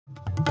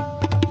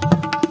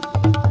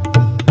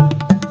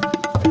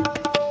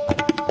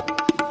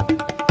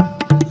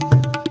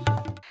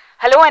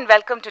Hello and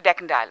welcome to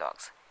Deccan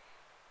Dialogues.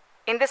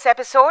 In this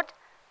episode,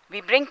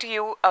 we bring to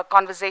you a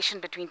conversation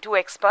between two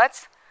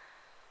experts,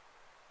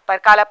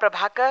 Parakala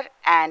Prabhakar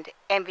and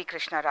V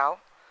Krishna Rao.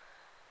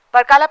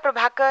 Parakala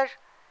Prabhakar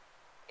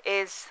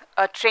is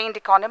a trained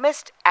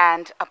economist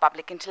and a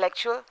public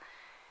intellectual.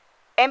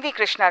 V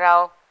Krishna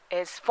Rao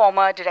is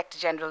former Director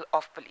General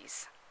of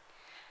Police.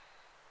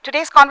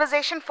 Today's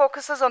conversation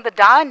focuses on the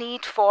dire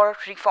need for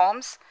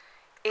reforms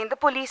in the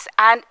police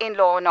and in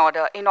law and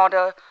order in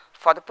order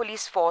for the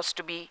police force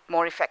to be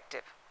more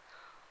effective.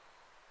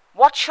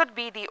 What should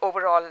be the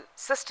overall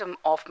system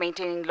of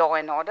maintaining law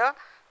and order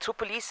through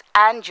police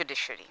and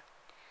judiciary?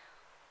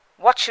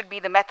 What should be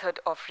the method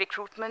of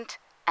recruitment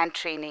and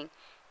training,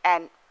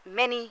 and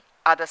many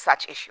other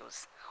such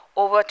issues?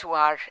 Over to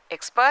our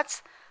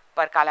experts,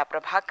 Parakala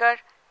Prabhakar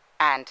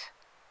and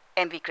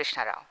V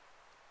Krishna Rao.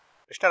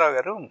 Krishna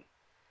Rao garu,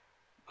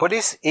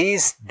 police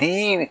is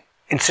the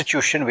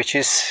institution which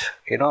is,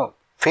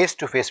 face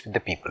to face with the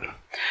people.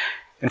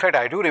 In fact,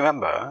 I do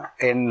remember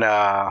in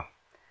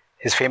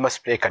his famous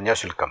play Kanya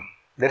Shulkam,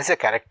 there is a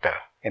character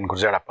in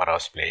Guruswamy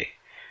Rao's play.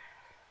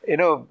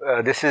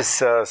 This is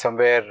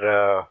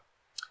somewhere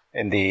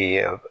in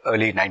the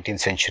early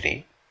 19th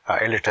century,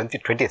 early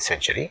 20th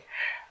century,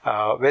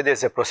 where there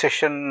is a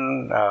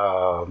procession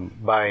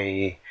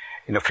by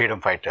freedom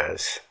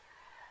fighters,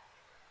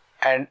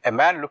 and a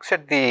man looks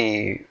at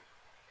the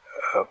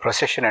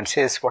procession and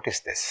says, "What is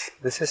this?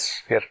 This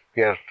is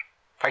we are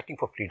fighting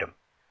for freedom.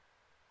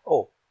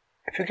 Oh,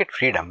 if you get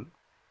freedom,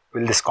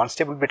 will this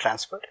constable be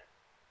transferred?"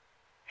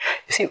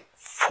 You see,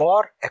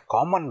 for a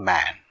common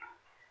man,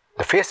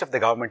 the face of the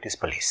government is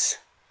police.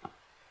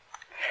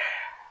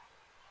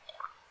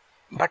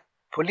 But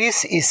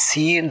police is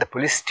seen, the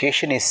police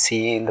station is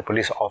seen, the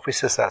police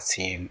officers are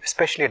seen,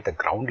 especially at the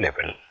ground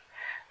level,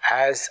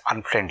 as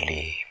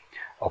unfriendly,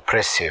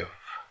 oppressive,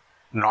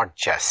 not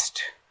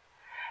just,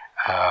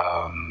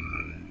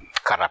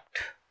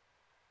 corrupt.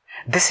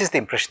 This is the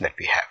impression that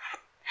we have.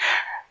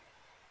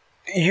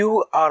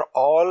 You are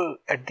all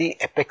at the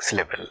apex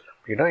level.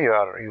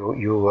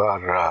 You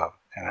are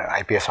an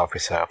IPS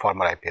officer,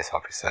 former IPS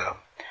officer.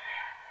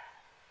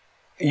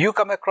 You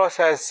come across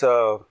as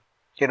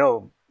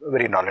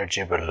very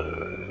knowledgeable,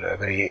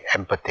 very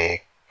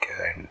empathic,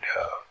 and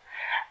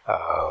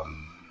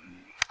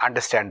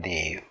understand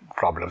the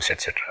problems,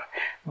 etc.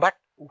 But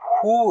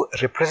who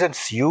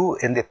represents you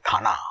in the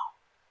Thana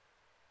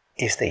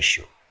is the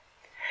issue.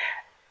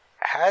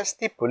 Has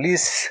the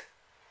police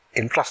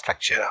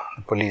infrastructure,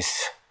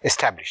 police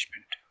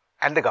establishment,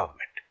 and the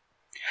government,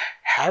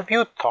 have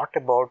you thought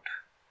about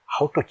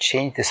how to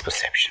change this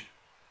perception?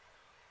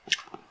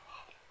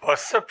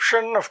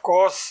 Perception, of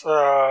course,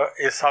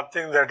 is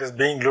something that is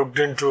being looked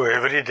into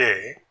every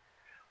day,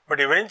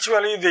 but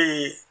eventually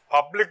the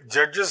public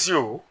judges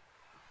you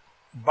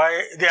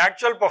by the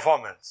actual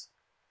performance.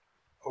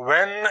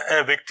 When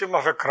a victim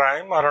of a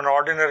crime or an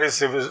ordinary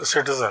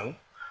citizen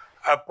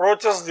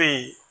approaches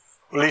the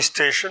police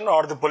station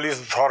or the police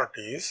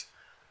authorities,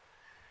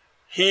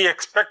 he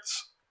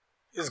expects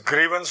his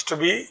grievance to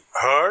be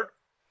heard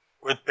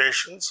with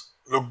patience,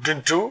 looked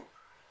into,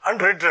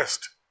 and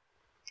redressed.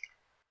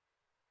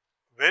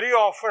 Very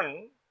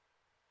often,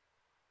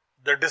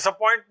 the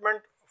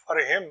disappointment for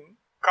him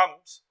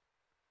comes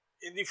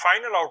in the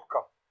final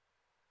outcome,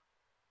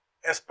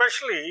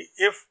 especially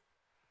if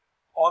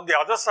on the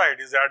other side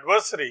his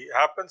adversary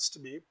happens to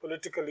be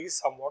politically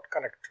somewhat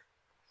connected.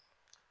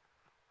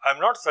 I am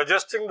not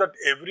suggesting that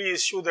every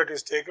issue that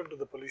is taken to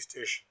the police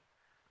station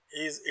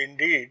is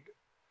indeed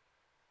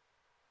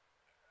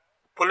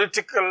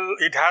political,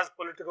 it has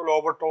political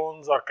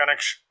overtones or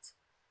connections.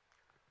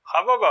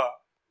 However,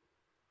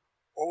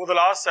 over the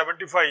last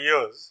 75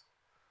 years,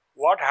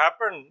 what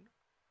happened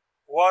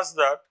was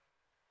that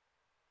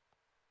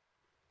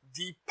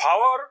the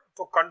power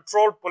to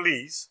control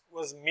police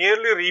was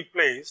merely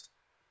replaced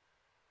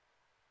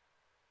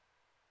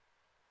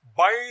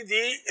by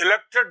the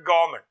elected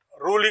government,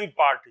 ruling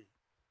party,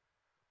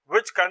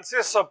 which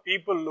consists of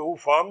people who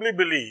firmly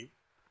believe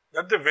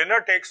that the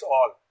winner takes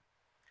all.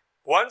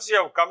 Once you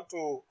have come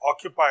to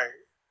occupy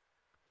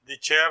the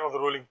chair of the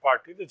ruling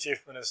party, the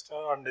chief minister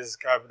and his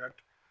cabinet,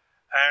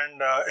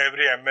 and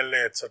every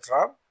MLA,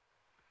 etc.,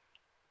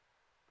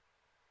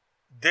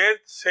 they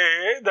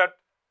say that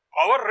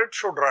our writ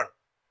should run.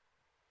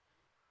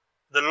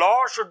 The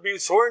law should be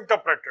so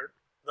interpreted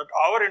that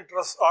our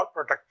interests are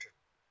protected.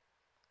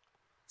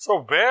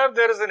 So, where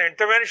there is an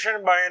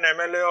intervention by an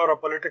MLA or a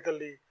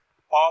politically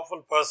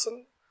powerful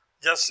person,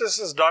 justice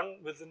is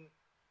done within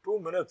 2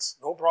 minutes,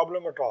 no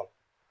problem at all.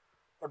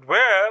 But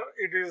where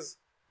it is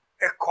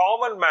a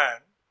common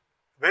man,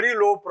 very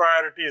low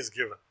priority is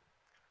given.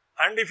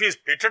 And if he is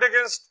pitted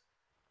against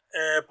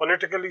a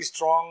politically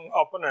strong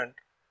opponent,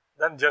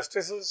 then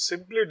justice is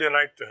simply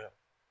denied to him.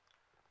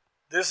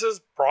 This is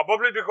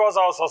probably because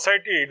our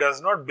society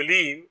does not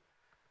believe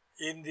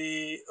in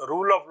the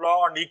rule of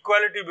law and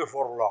equality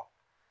before law.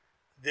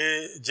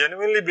 They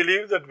genuinely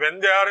believe that when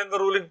they are in the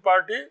ruling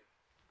party,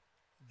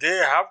 they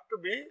have to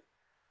be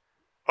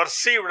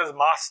perceived as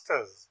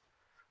masters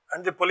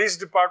and the police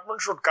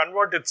department should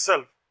convert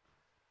itself.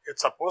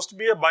 It's supposed to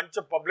be a bunch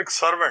of public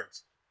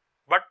servants,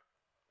 but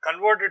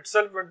convert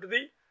itself into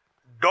the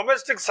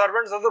domestic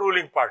servants of the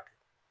ruling party.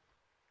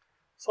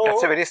 So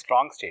that's a very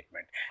strong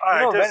statement.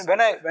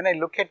 When I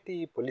look at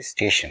the police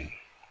station,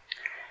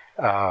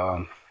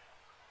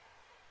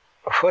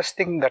 first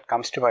thing that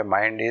comes to my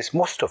mind is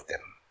most of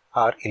them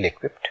are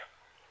ill-equipped.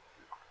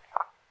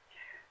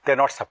 They're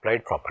not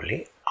supplied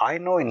properly. I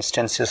know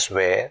instances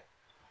where,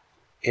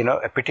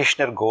 a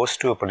petitioner goes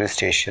to a police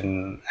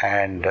station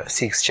and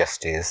seeks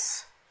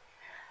justice,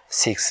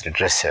 seeks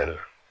redressal,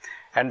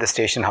 and the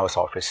station house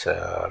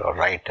officer or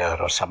writer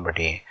or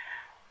somebody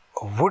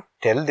would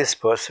tell this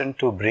person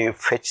to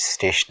fetch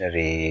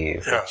stationery,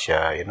 fetch,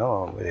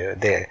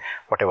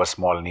 whatever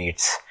small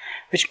needs,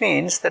 which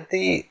means that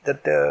the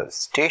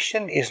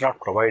station is not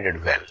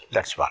provided well.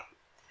 That's one.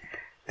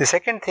 The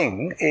second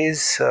thing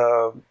is,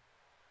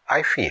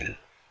 I feel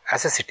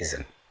as a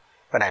citizen,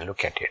 when I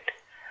look at it,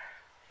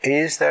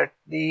 is that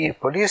the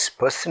police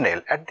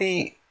personnel at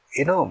the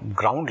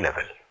ground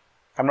level,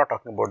 I'm not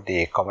talking about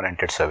the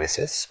covenanted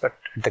services, but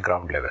at the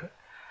ground level,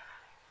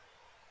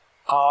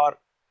 are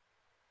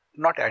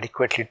not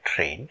adequately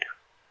trained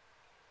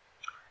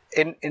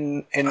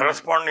in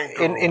responding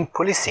to in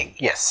policing.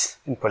 Yes,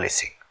 in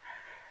policing,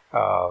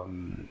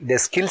 their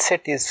skill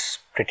set is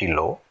pretty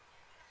low,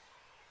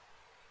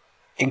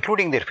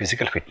 including their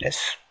physical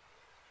fitness.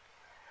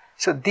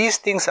 So these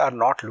things are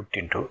not looked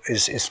into,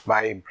 is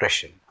my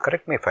impression.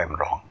 Correct me if I'm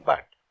wrong,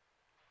 but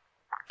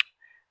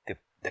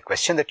the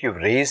question that you've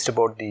raised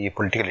about the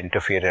political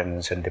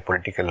interference and the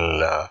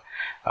political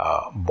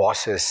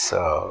bosses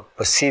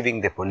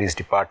perceiving the police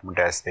department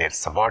as their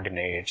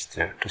subordinates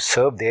to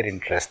serve their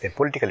interests, their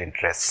political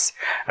interests,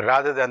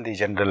 rather than the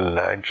general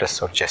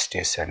interests of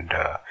justice and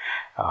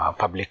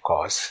public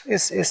cause,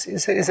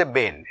 is a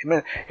bane. I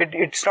mean,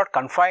 it's not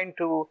confined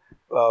to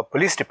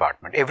police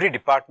department. Every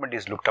department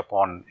is looked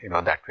upon,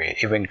 that way,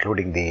 even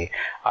including the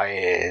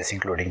IAS,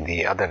 including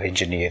the other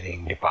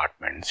engineering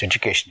departments,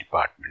 education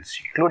departments,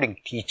 including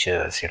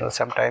teachers.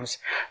 Sometimes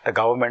the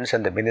governments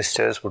and the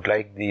ministers would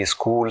like the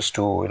schools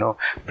to,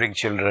 bring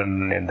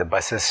children in the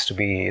buses to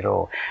be,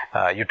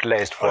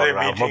 utilized for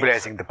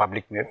mobilizing the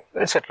public,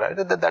 etc.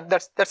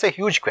 That's a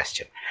huge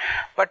question.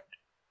 But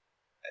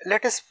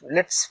let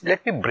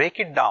me break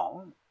it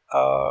down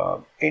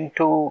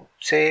into,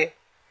 say,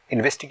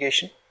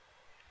 investigation,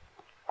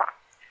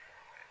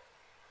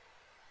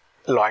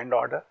 law and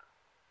order,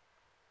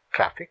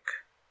 traffic,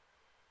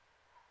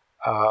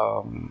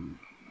 and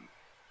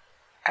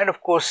of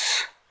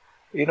course,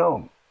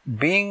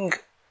 being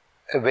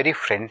a very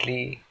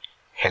friendly,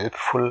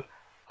 helpful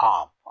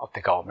arm of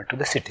the government to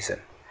the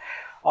citizen.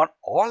 On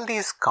all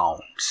these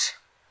counts,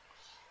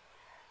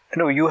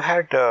 you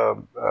had a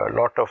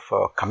lot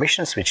of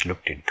commissions which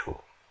looked into.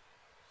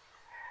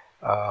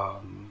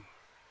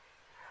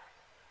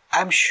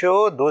 I'm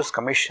sure those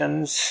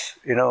commissions,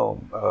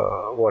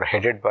 were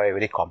headed by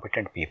very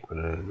competent people,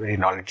 very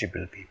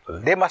knowledgeable people.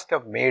 They must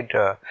have made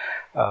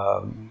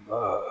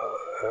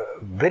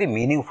very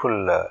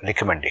meaningful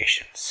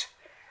recommendations.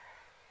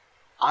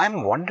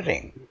 I'm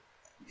wondering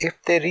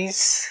if there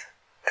is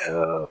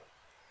a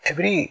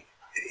very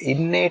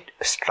innate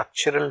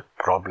structural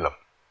problem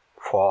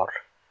for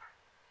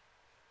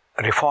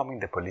reforming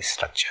the police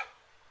structure,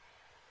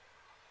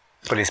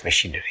 police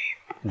machinery,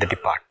 the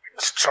department.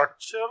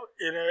 Structure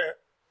in a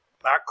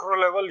macro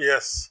level,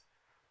 yes.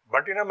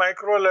 But in a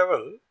micro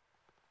level,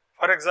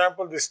 for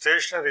example, the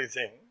stationery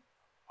thing,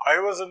 I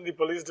was in the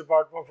police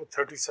department for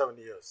 37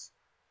 years.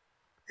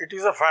 It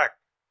is a fact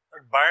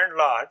that by and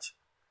large,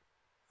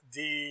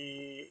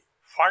 the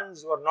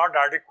funds were not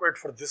adequate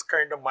for this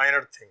kind of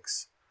minor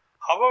things.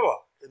 However,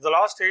 in the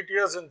last 8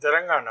 years in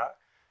Telangana,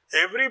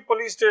 every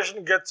police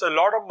station gets a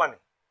lot of money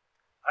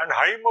and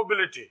high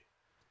mobility.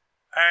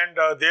 And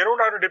they don't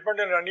have to depend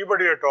on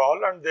anybody at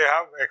all, and they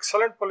have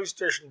excellent police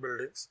station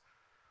buildings.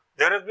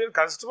 There has been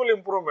considerable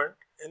improvement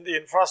in the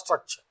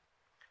infrastructure.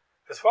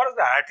 As far as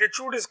the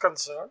attitude is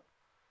concerned,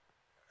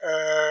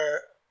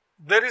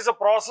 there is a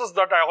process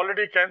that I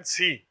already can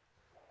see,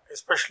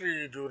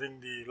 especially during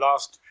the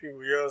last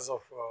few years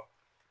of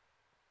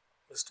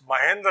Mr.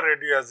 Mahendra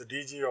Reddy as the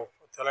DG of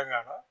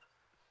Telangana.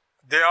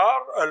 They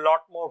are a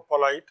lot more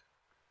polite,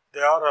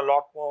 they are a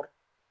lot more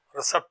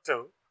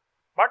receptive,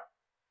 but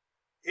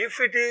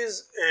if it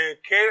is a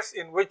case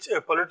in which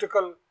a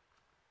political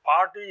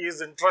party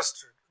is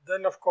interested,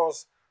 then of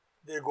course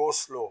they go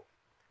slow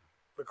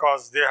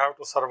because they have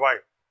to survive.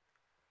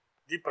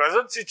 The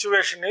present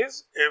situation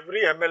is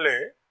every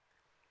MLA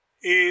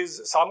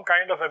is some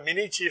kind of a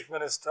mini chief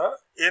minister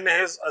in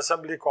his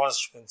assembly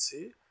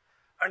constituency,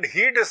 and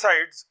he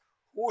decides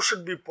who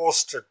should be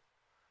posted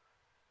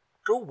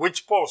to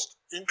which post,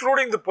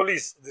 including the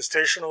police, the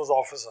station house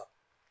officer.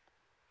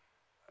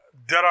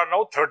 There are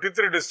now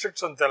 33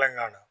 districts in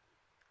Telangana,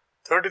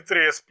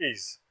 33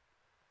 SPs,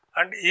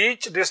 and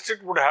each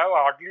district would have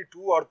hardly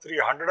 2 or 3,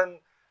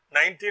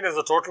 119 is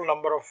the total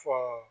number of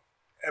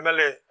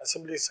MLA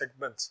assembly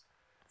segments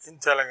in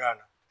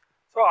Telangana.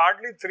 So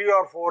hardly 3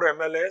 or 4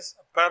 MLAs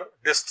per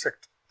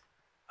district.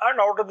 and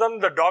out of them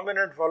the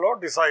dominant fellow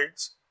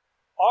decides,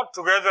 or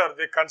together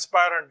they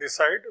conspire and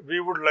decide, we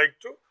would like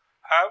to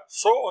have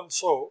so and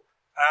so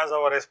as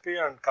our SP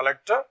and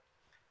collector,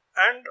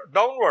 and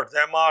downwards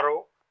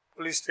MRO,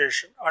 police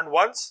station, and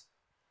once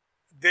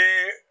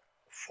they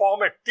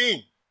form a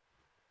team,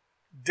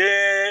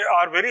 they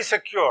are very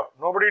secure,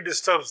 nobody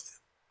disturbs them,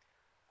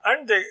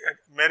 and they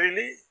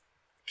merrily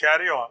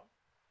carry on.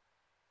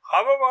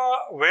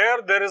 However,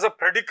 where there is a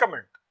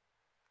predicament,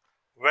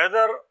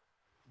 whether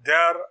they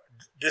are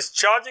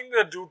discharging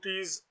their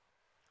duties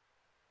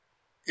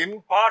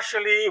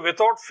impartially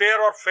without fear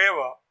or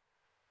favor,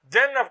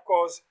 then of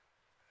course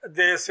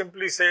they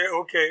simply say,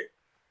 okay,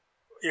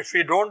 if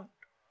we don't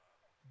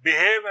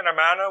behave in a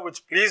manner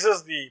which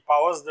pleases the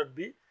powers that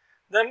be,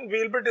 then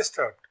we will be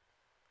disturbed.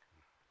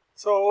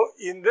 So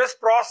in this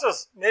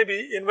process,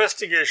 maybe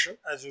investigation,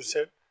 as you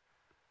said,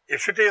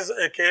 if it is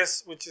a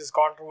case which is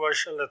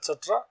controversial,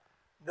 etc.,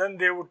 then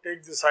they would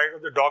take the side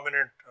of the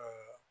dominant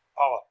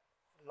power,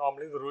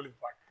 normally the ruling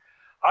party.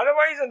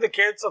 Otherwise, in the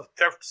case of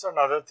thefts and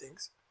other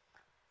things,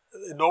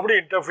 nobody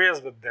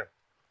interferes with them.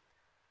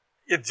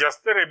 It's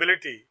just their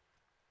ability,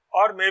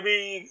 or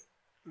maybe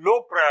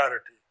low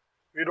priority.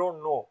 We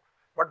don't know.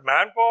 But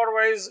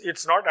manpower-wise,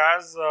 it's not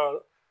as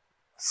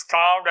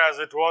starved as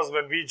it was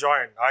when we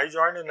joined. I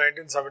joined in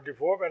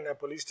 1974 when a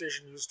police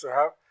station used to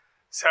have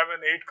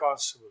 7-8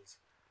 constables.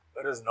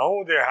 Whereas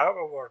now they have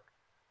about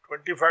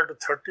 25 to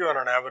 30 on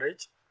an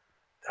average.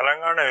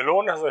 Telangana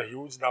alone has a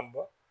huge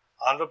number.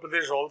 Andhra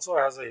Pradesh also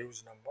has a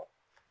huge number.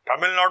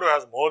 Tamil Nadu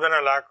has more than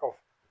 1 lakh of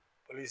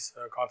police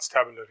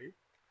constabulary.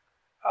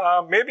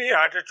 Maybe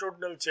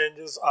attitudinal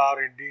changes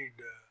are indeed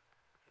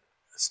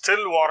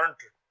still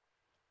warranted.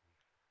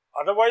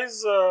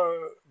 Otherwise,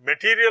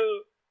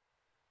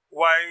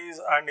 material-wise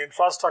and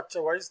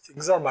infrastructure-wise,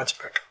 things are much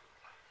better.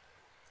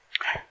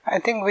 I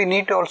think we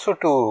need also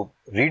to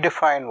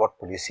redefine what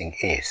policing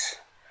is.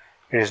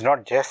 It is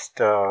not just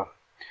the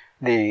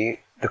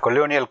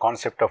colonial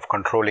concept of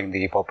controlling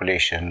the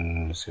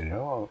populations,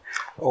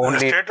 only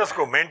the status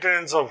quo,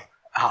 maintenance of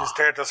the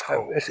status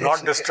quo,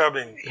 not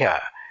disturbing.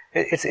 Yeah,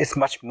 it's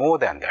much more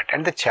than that.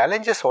 And the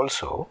challenge is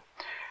also,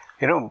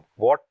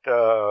 what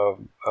a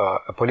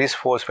police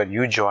force when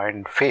you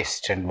joined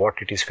faced and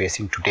what it is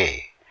facing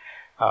today.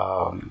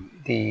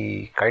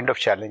 The kind of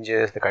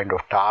challenges, the kind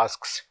of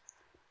tasks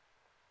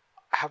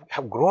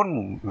have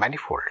grown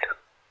manifold.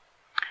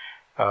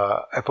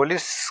 A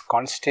police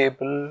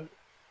constable's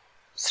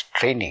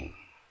training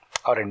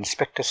or an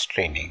inspector's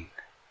training,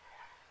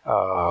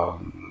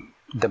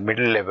 the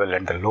middle level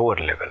and the lower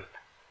level,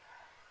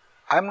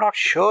 I'm not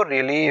sure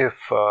really if,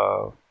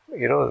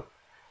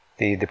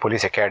 the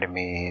police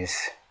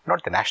academies,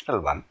 not the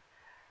national one,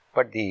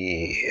 but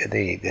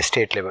the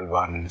state level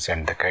ones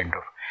and the kind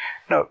of...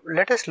 Now,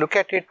 let us look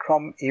at it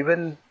from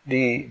even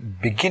the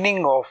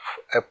beginning of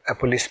a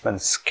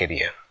policeman's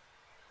career,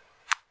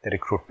 the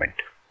recruitment,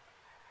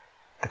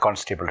 the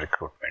constable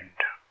recruitment,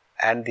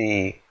 and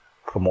the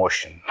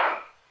promotion,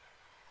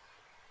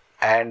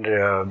 and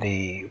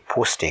the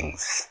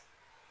postings,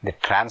 the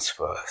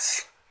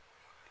transfers,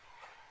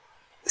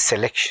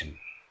 selection.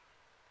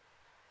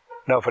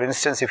 Now, for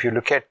instance, if you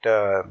look at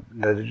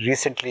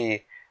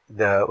recently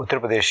the Uttar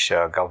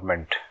Pradesh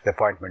government, the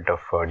appointment of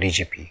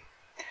DGP,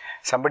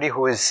 somebody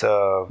who is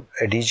a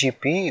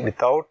DGP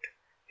without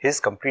his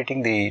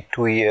completing the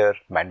 2-year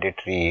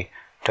mandatory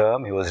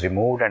term, he was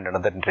removed and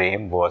another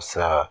name was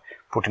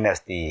put in as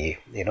the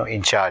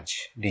in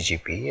charge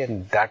DGP,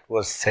 and that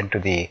was sent to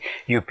the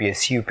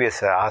UPS.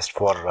 UPS asked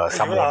for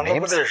some more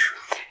names.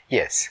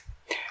 Yes.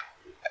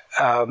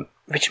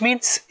 Which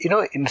means,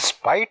 in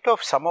spite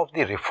of some of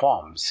the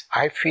reforms,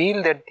 I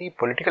feel that the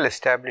political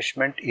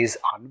establishment is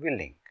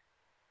unwilling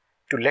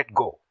to let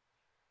go.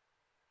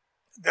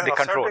 They are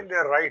asserting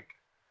their right.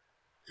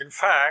 In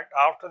fact,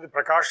 after the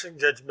Prakash Singh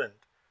judgment,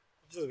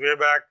 which is way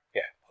back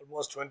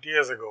almost 20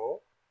 years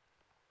ago,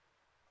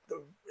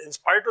 in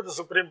spite of the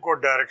Supreme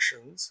Court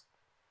directions,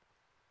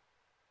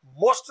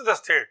 most of the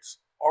states,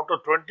 out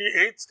of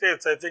 28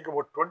 states, I think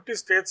about 20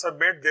 states have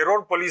made their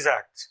own police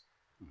acts,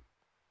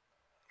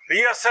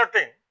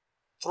 reasserting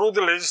through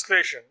the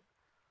legislation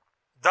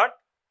that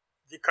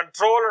the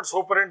control and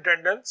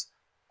superintendence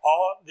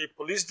of the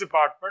police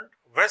department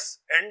vests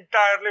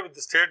entirely with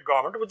the state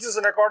government, which is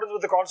in accordance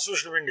with the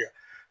Constitution of India.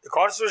 The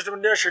Constitution of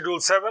India, Schedule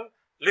 7,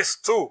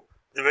 List 2,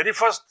 the very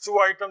first 2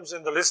 items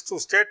in the List 2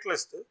 state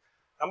list,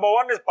 number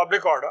 1 is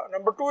public order,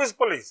 number 2 is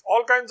police,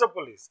 all kinds of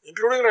police,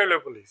 including railway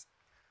police.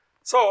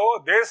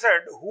 So, they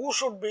said who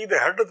should be the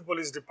head of the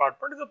police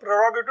department is the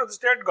prerogative of the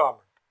state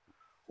government.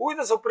 Who is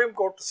the Supreme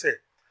Court to say?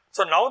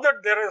 So, now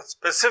that there are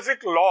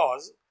specific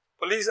laws,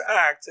 police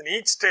acts in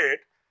each state,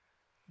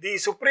 the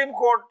Supreme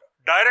Court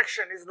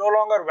direction is no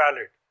longer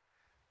valid.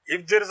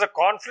 If there is a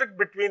conflict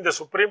between the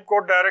Supreme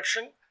Court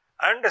direction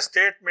and a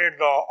state-made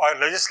law or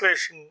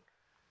legislation,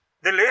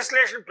 the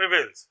legislation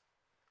prevails.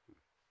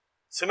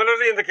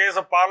 Similarly, in the case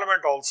of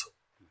Parliament also.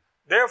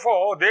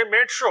 Therefore, they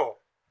made sure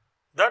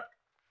that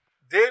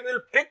they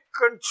will pick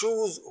and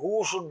choose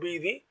who should be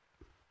the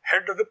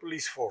head of the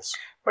police force.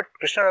 But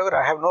Krishna Rao,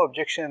 I have no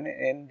objection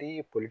in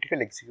the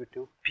political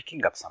executive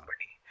picking up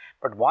somebody.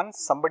 But once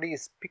somebody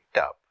is picked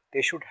up,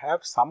 they should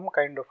have some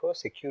kind of a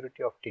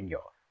security of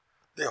tenure.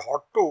 They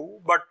ought to,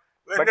 but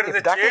when But there is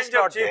if a that change is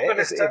not of chief there,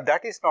 minister, if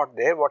that is not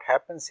there, what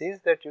happens is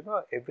that,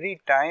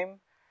 every time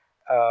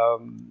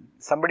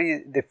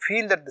they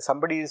feel that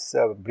somebody is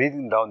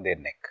breathing down their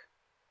neck.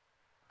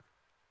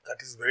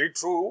 that is very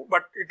true,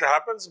 but it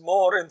happens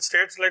more in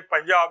states like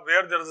Punjab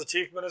where there is a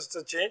chief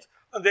minister change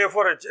and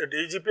therefore a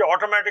DGP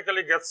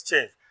automatically gets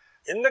changed.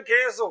 In the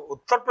case of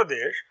Uttar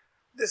Pradesh,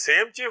 the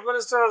same chief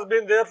minister has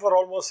been there for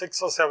almost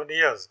 6 or 7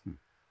 years.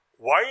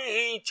 Why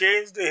he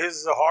changed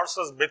his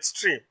horses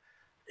midstream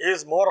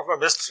is more of a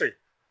mystery.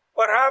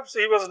 Perhaps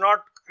he was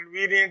not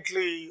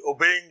conveniently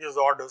obeying his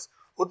orders.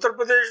 Uttar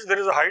Pradesh, there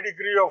is a high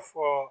degree of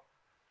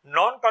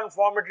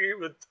non-conformity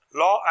with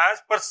law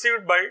as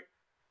perceived by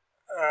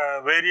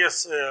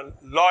various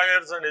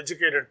lawyers and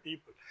educated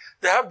people.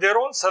 They have their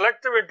own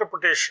selective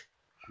interpretation.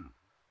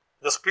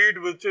 The speed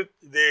with which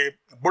they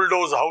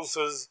bulldoze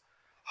houses,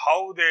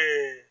 how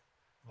they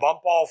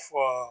bump off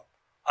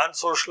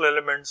unsocial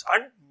elements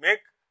and make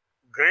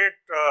great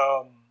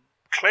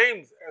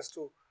claims as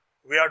to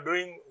we are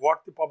doing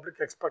what the public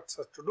expects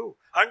us to do,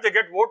 and they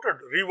get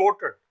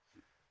re-voted.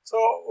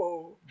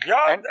 So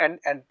yeah,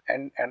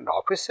 and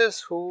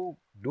officers who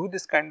do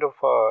this kind of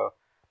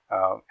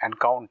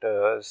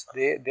encounters,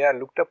 they are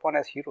looked upon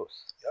as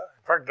heroes. yeah.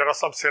 In fact, there are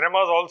some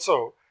cinemas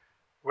also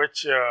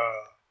which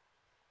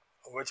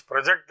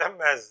project them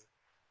as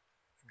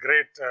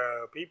great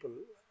people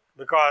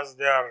because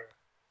they are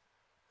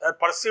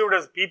perceived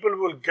as people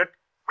who will get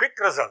quick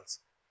results.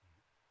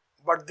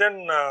 But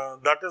then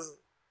that is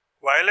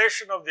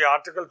violation of the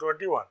Article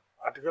 21.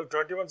 Article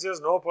 21 says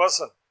no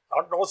person,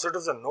 not no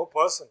citizen, no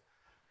person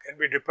can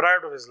be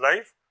deprived of his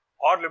life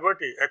or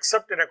liberty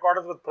except in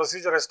accordance with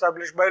procedure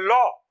established by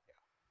law.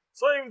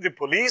 So if the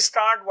police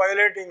start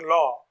violating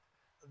law,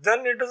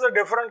 then it is a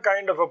different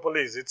kind of a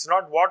police. It's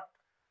not what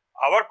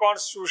our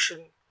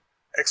constitution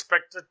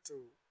expected to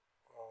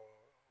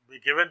be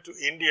given to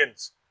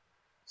Indians.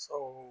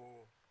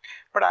 So,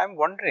 but I am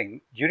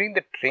wondering, during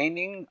the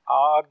training,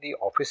 are the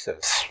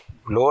officers,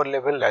 lower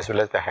level as well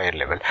as the higher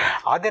level,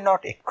 are they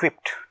not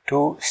equipped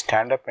to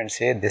stand up and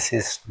say, this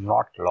is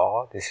not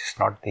law, this is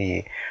not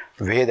the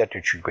way that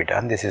it should be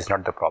done, this is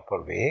not the proper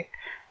way,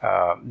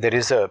 there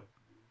is a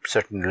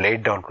certain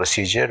laid down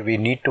procedure, we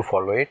need to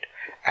follow it.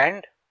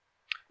 And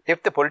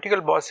if the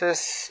political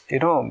bosses,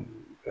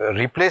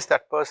 replace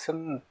that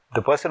person,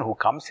 the person who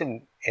comes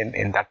in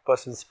that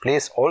person's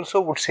place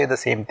also would say the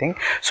same thing,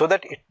 so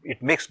that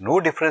it makes no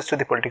difference to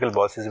the political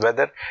bosses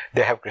whether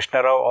they have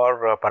Krishna Rao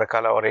or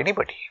Parakala or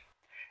anybody.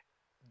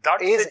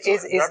 Is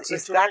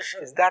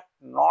that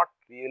not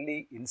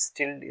really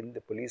instilled in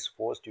the police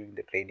force during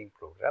the training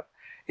program?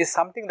 Is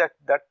something that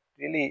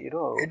really,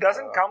 it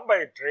doesn't come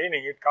by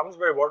training, it comes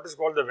by what is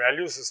called the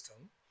value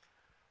system.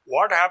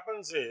 What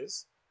happens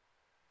is,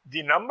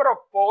 the number of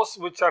posts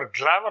which are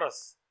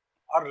glamorous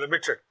are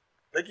limited.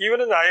 Like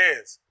even in the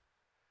IAS,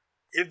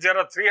 if there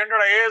are 300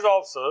 IAS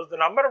officers, the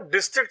number of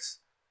district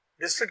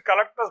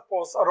collectors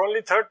posts are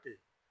only 30.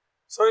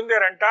 So in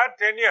their entire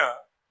tenure,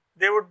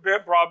 they would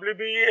probably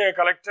be a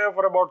collector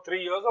for about 3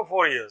 years or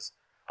 4 years.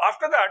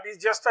 After that, he's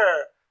just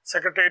a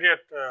secretariat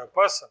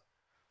person.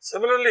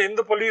 Similarly, in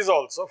the police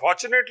also,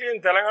 fortunately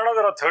in Telangana,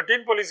 there are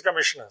 13 police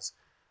commissioners.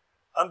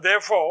 And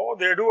therefore,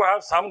 they do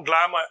have some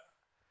glamour.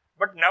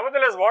 But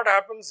nevertheless, what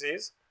happens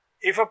is,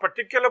 if a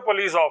particular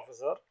police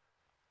officer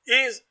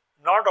is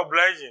not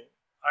obliging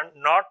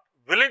and not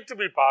willing to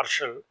be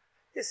partial,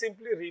 he is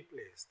simply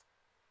replaced.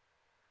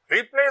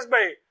 Replaced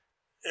by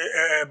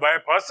a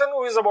person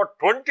who is about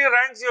 20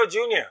 ranks your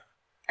junior.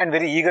 And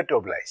very eager to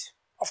oblige.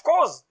 Of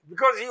course,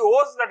 because he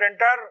owes that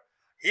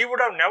he would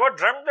have never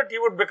dreamt that he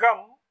would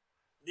become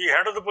the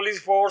head of the police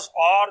force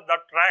or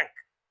that rank.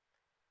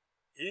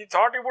 He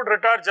thought he would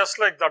retire just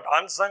like that,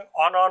 unsung,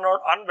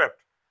 unhonored,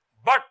 unwept.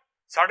 But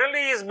suddenly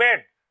he is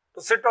made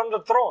to sit on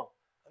the throne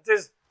and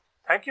says,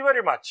 thank you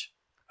very much,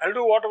 I'll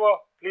do whatever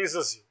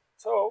pleases you.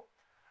 So,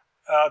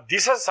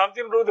 this has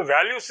something to do with the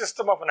value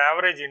system of an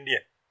average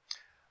Indian.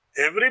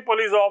 Every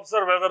police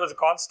officer, whether it's a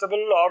constable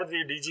or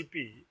the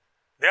DGP,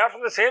 they are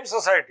from the same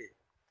society.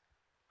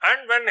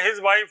 And when his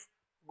wife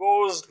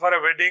goes for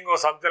a wedding or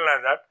something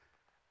like that,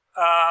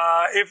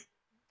 if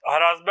her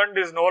husband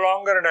is no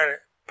longer in a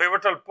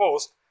pivotal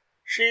post,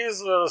 she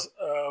is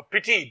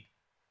pitied.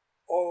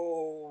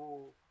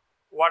 Oh,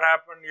 what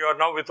happened? You are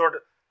now without.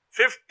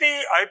 50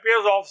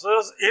 IPS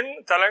officers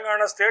in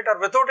Telangana state are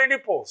without any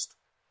post.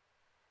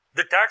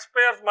 The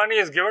taxpayers' money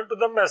is given to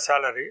them as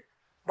salary,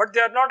 but they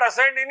are not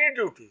assigned any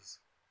duties.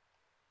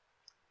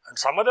 And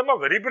some of them are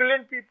very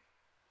brilliant people,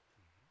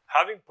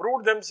 having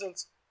proved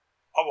themselves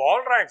of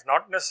all ranks,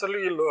 not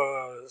necessarily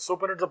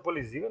superintendents of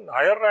police, even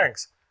higher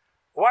ranks.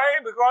 Why?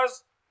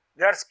 Because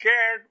they are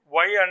scared.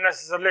 Why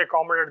unnecessarily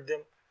accommodate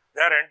them?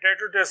 They are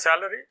entitled to a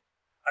salary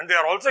and they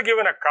are also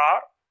given a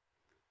car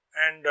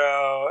and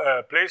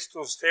a place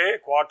to stay,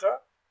 quarter.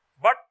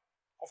 But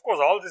of course,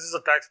 all this is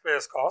a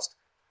taxpayer's cost.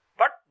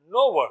 But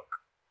no work.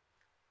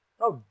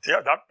 Now,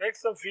 that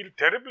makes them feel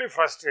terribly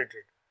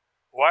frustrated.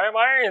 Why am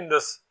I in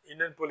this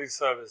Indian police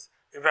service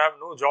if I have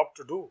no job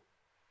to do?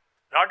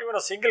 Not even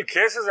a single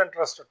case is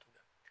entrusted to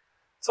them.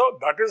 So,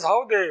 that is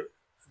how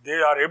they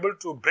are able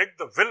to break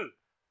the will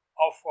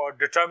of a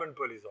determined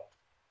police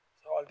officer.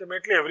 So,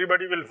 ultimately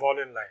everybody will fall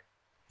in line.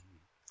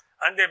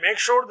 And they make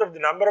sure that the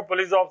number of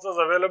police officers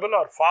available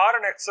are far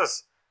in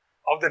excess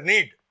of the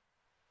need.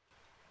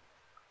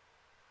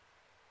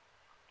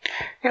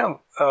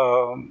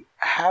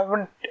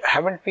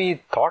 Haven't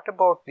we thought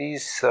about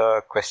these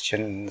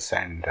questions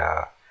and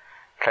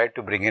tried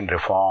to bring in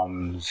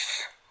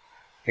reforms,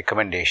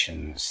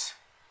 recommendations?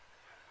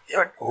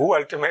 Yeah, but who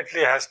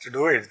ultimately has to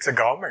do it? It's the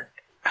government,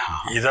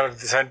 either at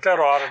the center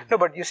or no.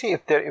 But you see,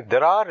 if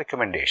there are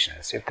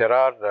recommendations, if there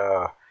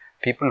are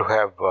people who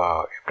have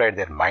applied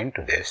their mind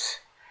to this,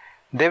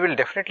 there will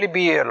definitely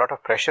be a lot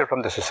of pressure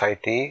from the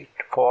society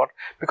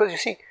because you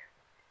see,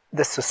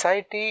 the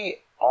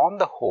society on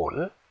the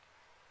whole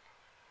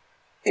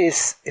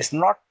is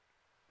not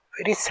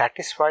very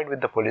satisfied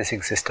with the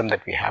policing system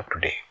that we have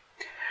today.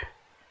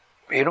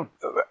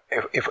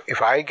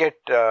 If I get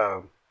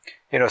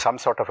some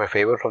sort of a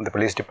favor from the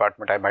police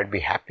department, I might be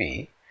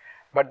happy,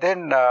 but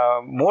then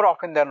more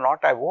often than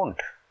not, I won't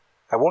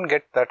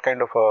get that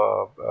kind of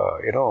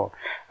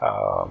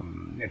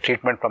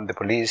treatment from the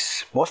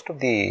police. Most of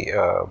the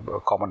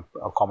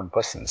common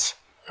persons.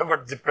 No,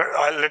 but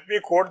let me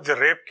quote the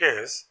rape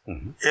case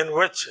in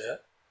which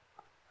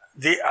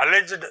the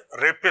alleged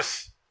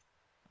rapists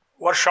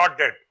were shot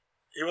dead.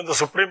 Even the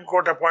Supreme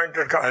Court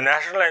appointed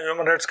National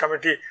Human Rights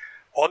Committee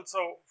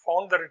also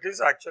found that it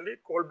is actually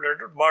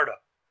cold-blooded murder.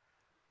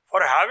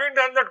 For having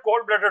done that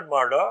cold-blooded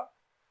murder,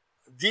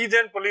 the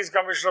then Police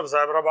Commissioner of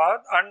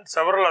Hyderabad and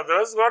several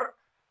others were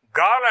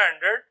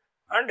garlanded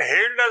and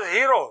hailed as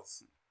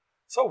heroes.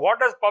 So what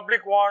does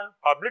public want?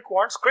 Public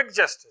wants quick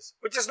justice,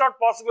 which is not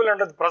possible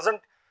under the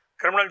present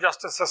criminal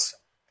justice system.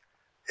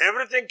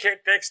 Everything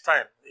takes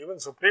time. Even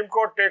Supreme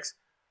Court takes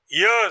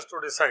years to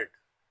decide.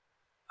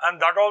 And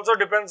that also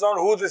depends on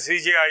who the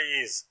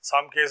CJI is.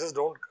 Some cases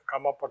don't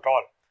come up at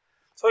all.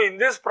 So in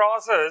this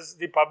process,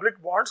 the public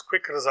wants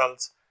quick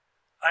results,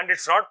 and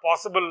it's not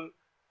possible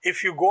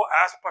if you go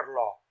as per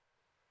law.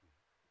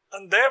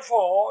 And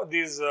therefore,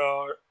 these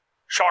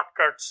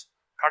shortcuts,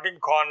 cutting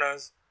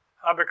corners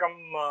have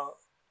become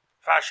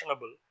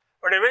fashionable.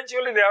 But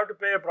eventually they have to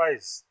pay a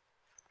price.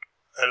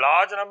 A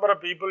large number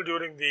of people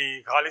during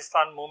the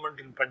Khalistan movement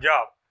in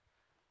Punjab,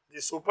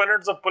 the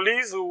superintendents of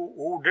police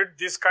who did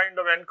this kind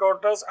of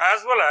encounters,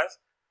 as well as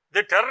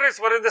the terrorists,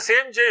 were in the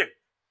same jail.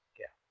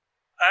 Yeah.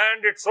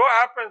 And it so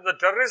happens the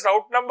terrorists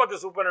outnumber the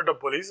superintendent of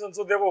police, and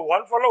so there was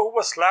one fellow who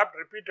was slapped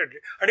repeatedly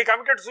and he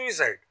committed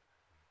suicide.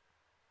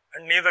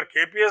 And neither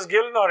KPS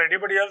Gill nor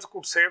anybody else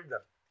could save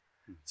them.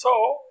 So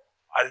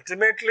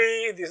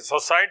ultimately the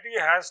society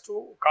has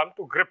to come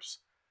to grips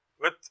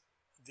with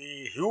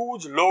the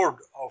huge load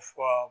of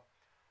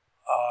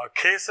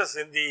cases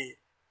in the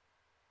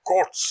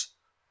courts.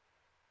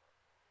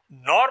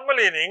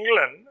 Normally in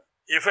England,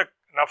 if an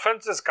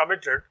offence is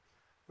committed,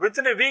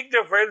 within a week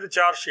they file the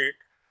charge sheet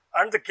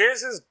and the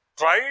case is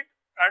tried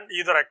and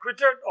either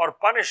acquitted or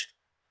punished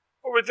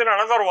within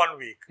another 1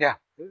 week. Yeah,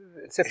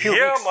 it's a few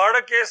Here, weeks.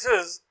 murder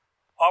cases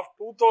of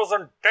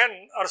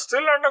 2010 are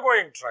still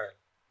undergoing trial.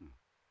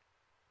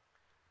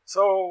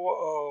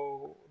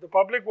 So, the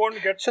public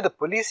won't get... So the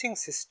policing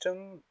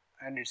system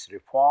and its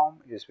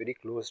reform is very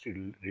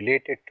closely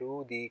related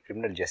to the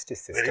criminal justice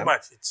system. Very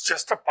much. It's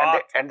just a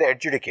part. And the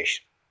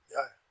adjudication.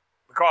 Yeah.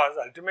 Because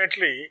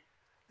ultimately,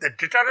 the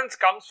deterrence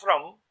comes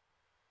from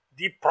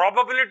the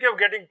probability of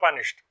getting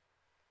punished.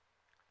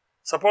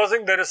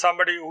 Supposing there is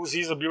somebody who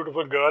sees a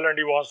beautiful girl and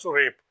he wants to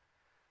rape.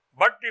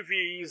 But if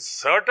he is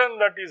certain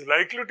that he is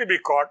likely to be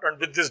caught, and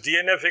with this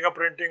DNA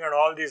fingerprinting and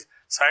all these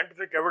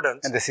scientific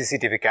evidence, And the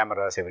CCTV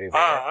cameras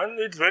everywhere. and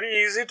it's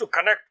very easy to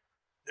connect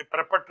the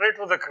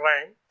perpetrator of the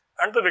crime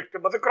and the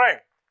victim of the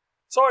crime.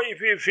 So if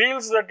he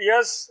feels that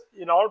yes,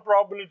 in all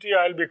probability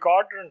I will be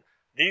caught, and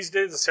these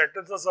days the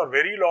sentences are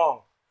very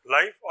long,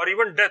 life or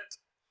even death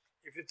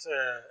if it's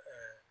a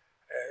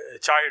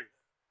child.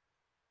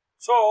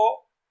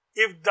 So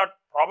if that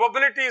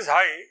probability is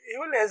high, he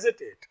will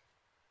hesitate.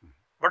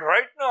 But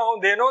right now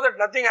they know that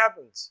nothing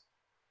happens.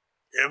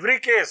 Every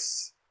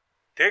case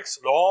takes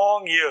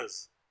long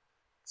years.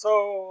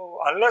 So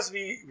unless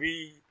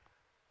we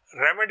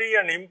remedy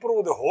and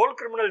improve the whole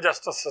criminal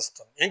justice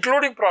system,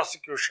 including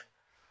prosecution,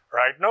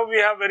 right now we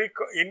have very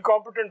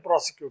incompetent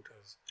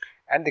prosecutors.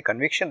 And the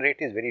conviction rate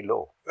is very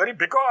low.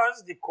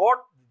 Because the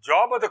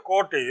job of the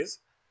court is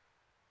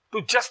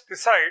to just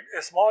decide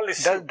a small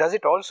issue. Does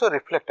it also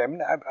reflect? I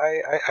mean,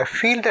 I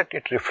feel that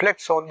it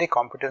reflects on the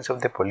competence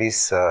of the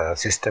police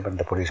system and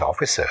the police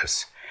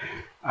officers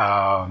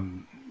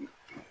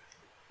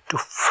to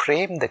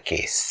frame the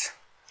case.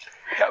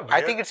 Yeah,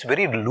 I think it's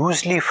very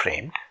loosely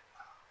framed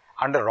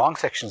under wrong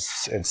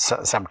sections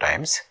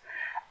sometimes.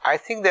 I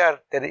think they're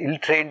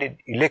ill-trained and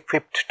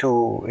ill-equipped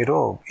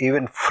to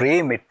even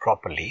frame it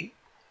properly.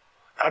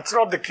 That's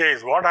not the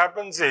case. What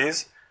happens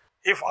is,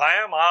 if I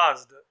am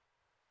asked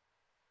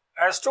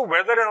as to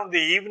whether on the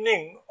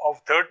evening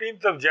of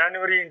 13th of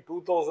January in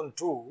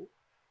 2002,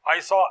 I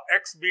saw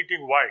X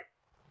beating Y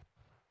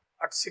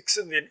at 6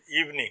 in the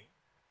evening,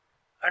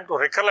 and to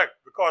recollect,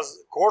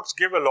 because courts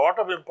give a lot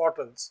of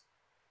importance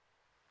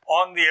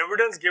on the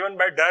evidence given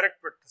by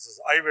direct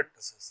witnesses,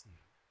 eyewitnesses.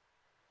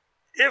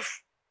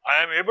 If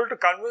I am able to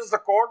convince the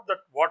court that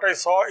what I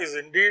saw is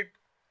indeed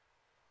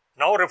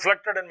now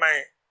reflected in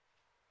my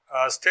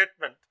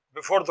statement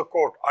before the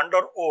court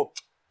under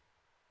oath,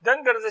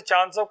 then there is a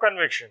chance of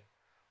conviction.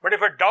 But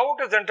if a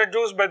doubt is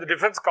introduced by the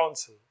defense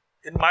counsel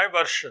in my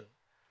version,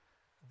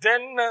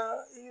 then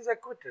he is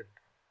acquitted.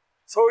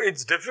 So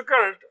it's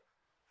difficult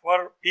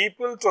for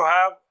people to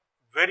have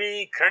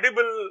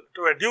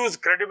to adduce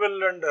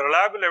credible and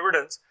reliable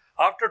evidence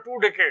after 2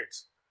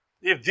 decades.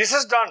 If this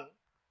is done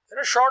in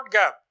a short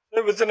gap,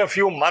 within a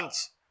few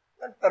months,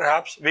 then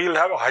perhaps we will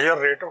have a higher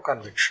rate of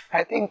conviction.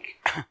 I think,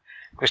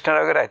 Krishna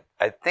Rao,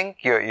 I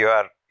think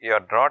you're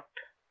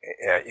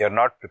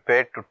not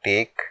prepared to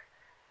take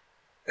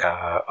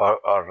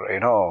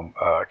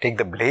take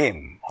the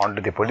blame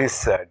onto the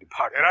police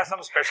department. There are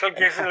some special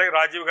cases like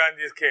Rajiv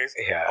Gandhi's case.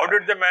 Yeah. How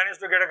did they manage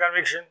to get a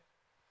conviction?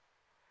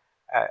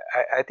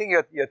 I think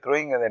you're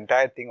throwing the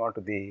entire thing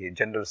onto the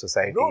general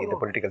society, the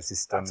political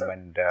system,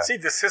 and see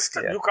the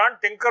system. Yeah. You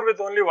can't tinker with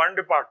only one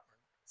department.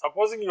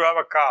 Supposing you have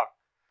a car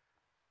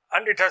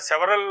and it has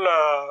several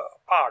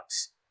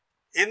parts.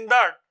 In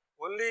that,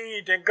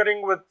 only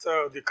tinkering with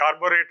the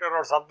carburetor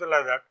or something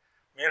like that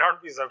may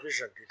not be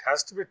sufficient. It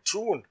has to be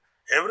tuned.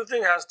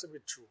 Everything has to be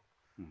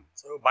tuned.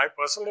 So my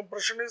personal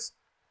impression is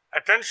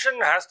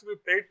attention has to be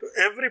paid to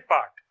every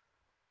part.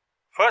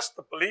 First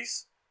the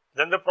police,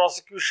 then the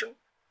prosecution,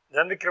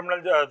 then the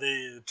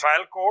the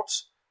trial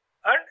courts,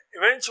 and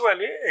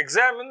eventually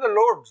examine the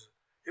loads.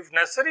 If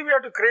necessary, we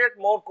have to create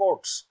more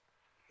courts.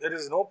 There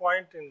is no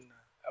point in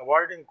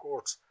avoiding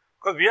courts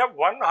because we have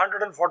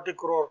 140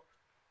 crore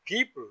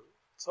people.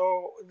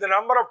 So the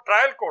number of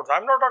trial courts, I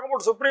am not talking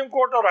about Supreme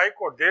Court or High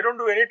Court, they don't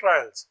do any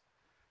trials.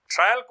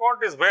 Trial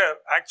court is where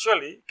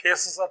actually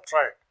cases are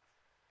tried.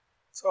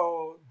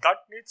 So that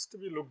needs to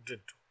be looked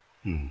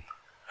into.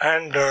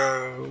 And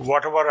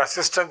whatever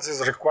assistance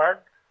is required,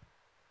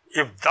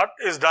 if that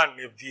is done,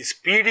 if the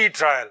speedy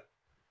trial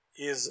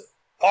is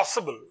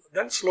possible,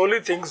 then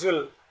slowly things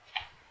will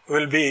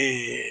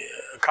be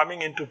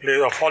coming into play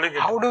or falling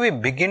into How do we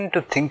begin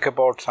to think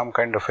about some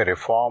kind of a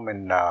reform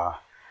in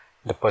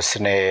the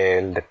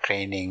personnel, the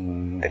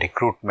training, the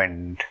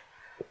recruitment,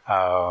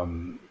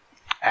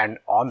 and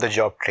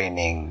on-the-job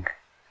training,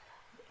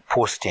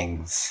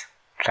 postings,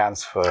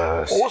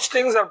 transfers?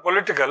 Postings are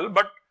political,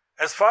 but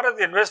as far as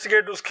the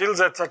investigative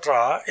skills,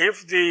 etc.,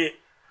 if the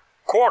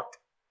court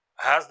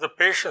has the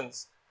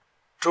patience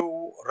to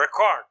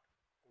record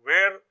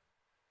where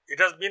it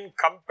has been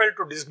compelled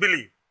to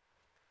disbelieve,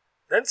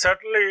 then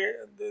certainly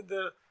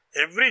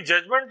every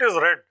judgment is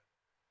read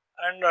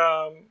and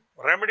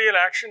remedial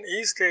action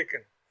is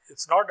taken.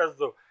 It's not as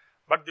though,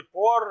 but the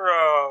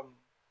poor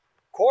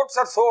courts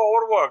are so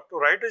overworked, to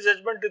write a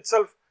judgment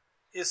itself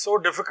is so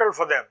difficult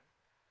for them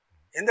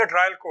in the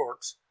trial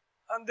courts,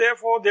 and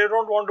therefore they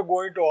don't want to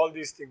go into all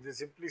these things. They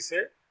simply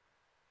say,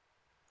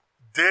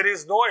 there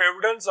is no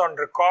evidence on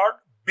record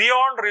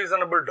beyond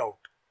reasonable doubt,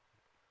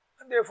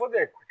 and therefore they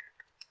acquit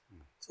it.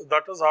 So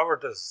that is how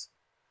it is.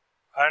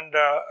 And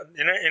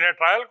in a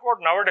trial court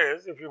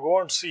nowadays, if you go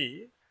and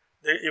see,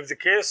 if the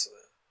case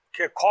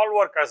call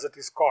work as it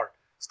is called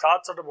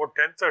starts at about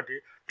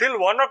 10:30 till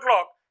 1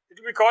 o'clock, it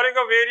will be calling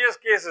of various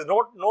cases.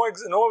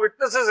 No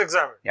witnesses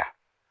examined. Yeah.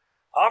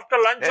 After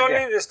lunch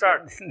only they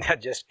start. They are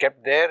just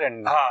kept there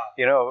and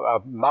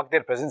mark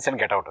their presence and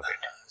get out of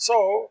it.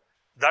 So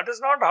that is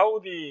not how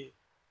the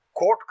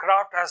court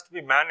craft has to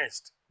be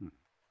managed.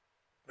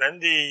 When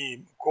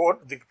the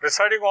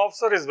presiding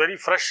officer is very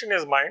fresh in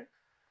his mind,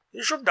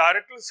 he should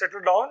directly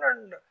settle down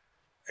and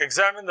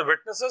examine the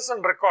witnesses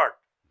and record.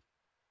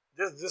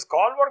 This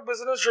call work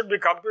business should be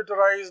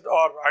computerized,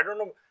 or I don't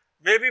know,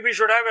 maybe we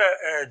should have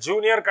a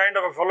junior kind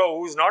of a fellow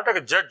who is not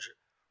a judge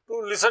to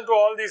listen to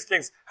all these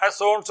things. Has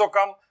so-and-so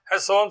come?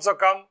 Has so-and-so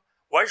come?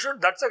 Why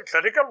should, that's a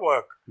clerical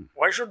work.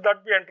 Why should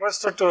that be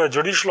entrusted to a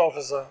judicial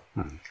officer?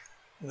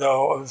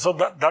 No, so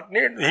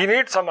he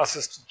needs some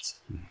assistance.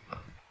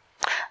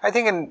 I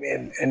think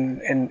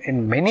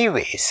in many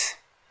ways,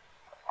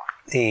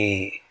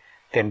 the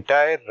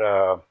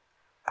entire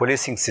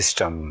policing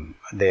system,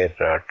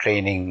 their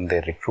training,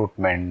 their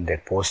recruitment, their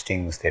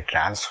postings, their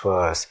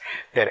transfers,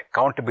 their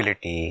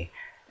accountability,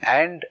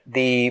 and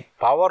the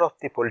power of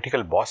the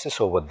political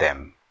bosses over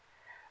them,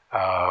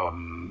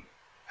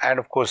 and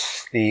of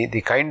course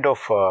the kind of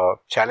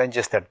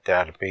challenges that they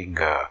are being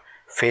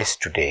faced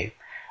today,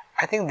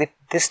 I think that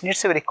this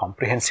needs a very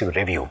comprehensive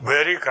review.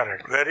 Very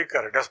correct,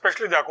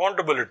 especially the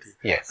accountability.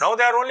 Yes. Now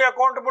they are only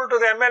accountable to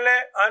the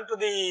MLA and to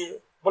the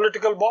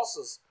political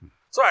bosses.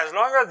 So as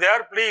long as they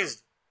are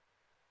pleased,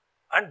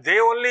 and they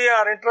only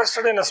are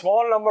interested in a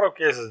small number of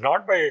cases,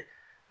 not by,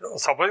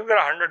 supposing there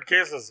are 100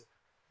 cases,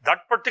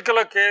 that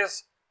particular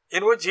case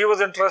in which he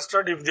was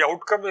interested, if the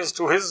outcome is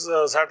to his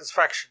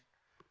satisfaction,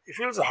 he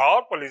feels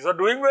our police are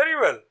doing very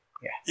well,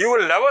 Yeah. You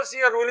will never see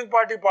a ruling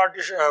party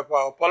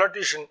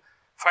politician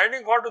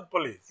finding fault with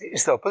police.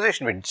 It's the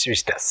opposition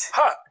which does.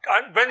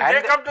 And when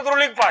they come to the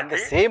ruling party. And the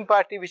same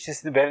party which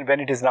is, when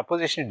it is in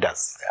opposition, it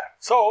does. Yeah.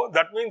 So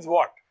that means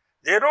what?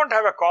 They don't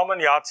have a common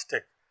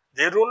yardstick.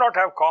 They do not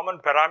have common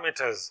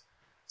parameters.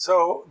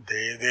 So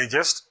they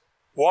just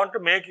want to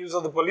make use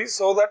of the police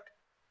so that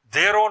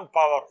their own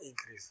power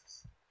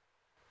increases.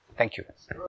 Thank you.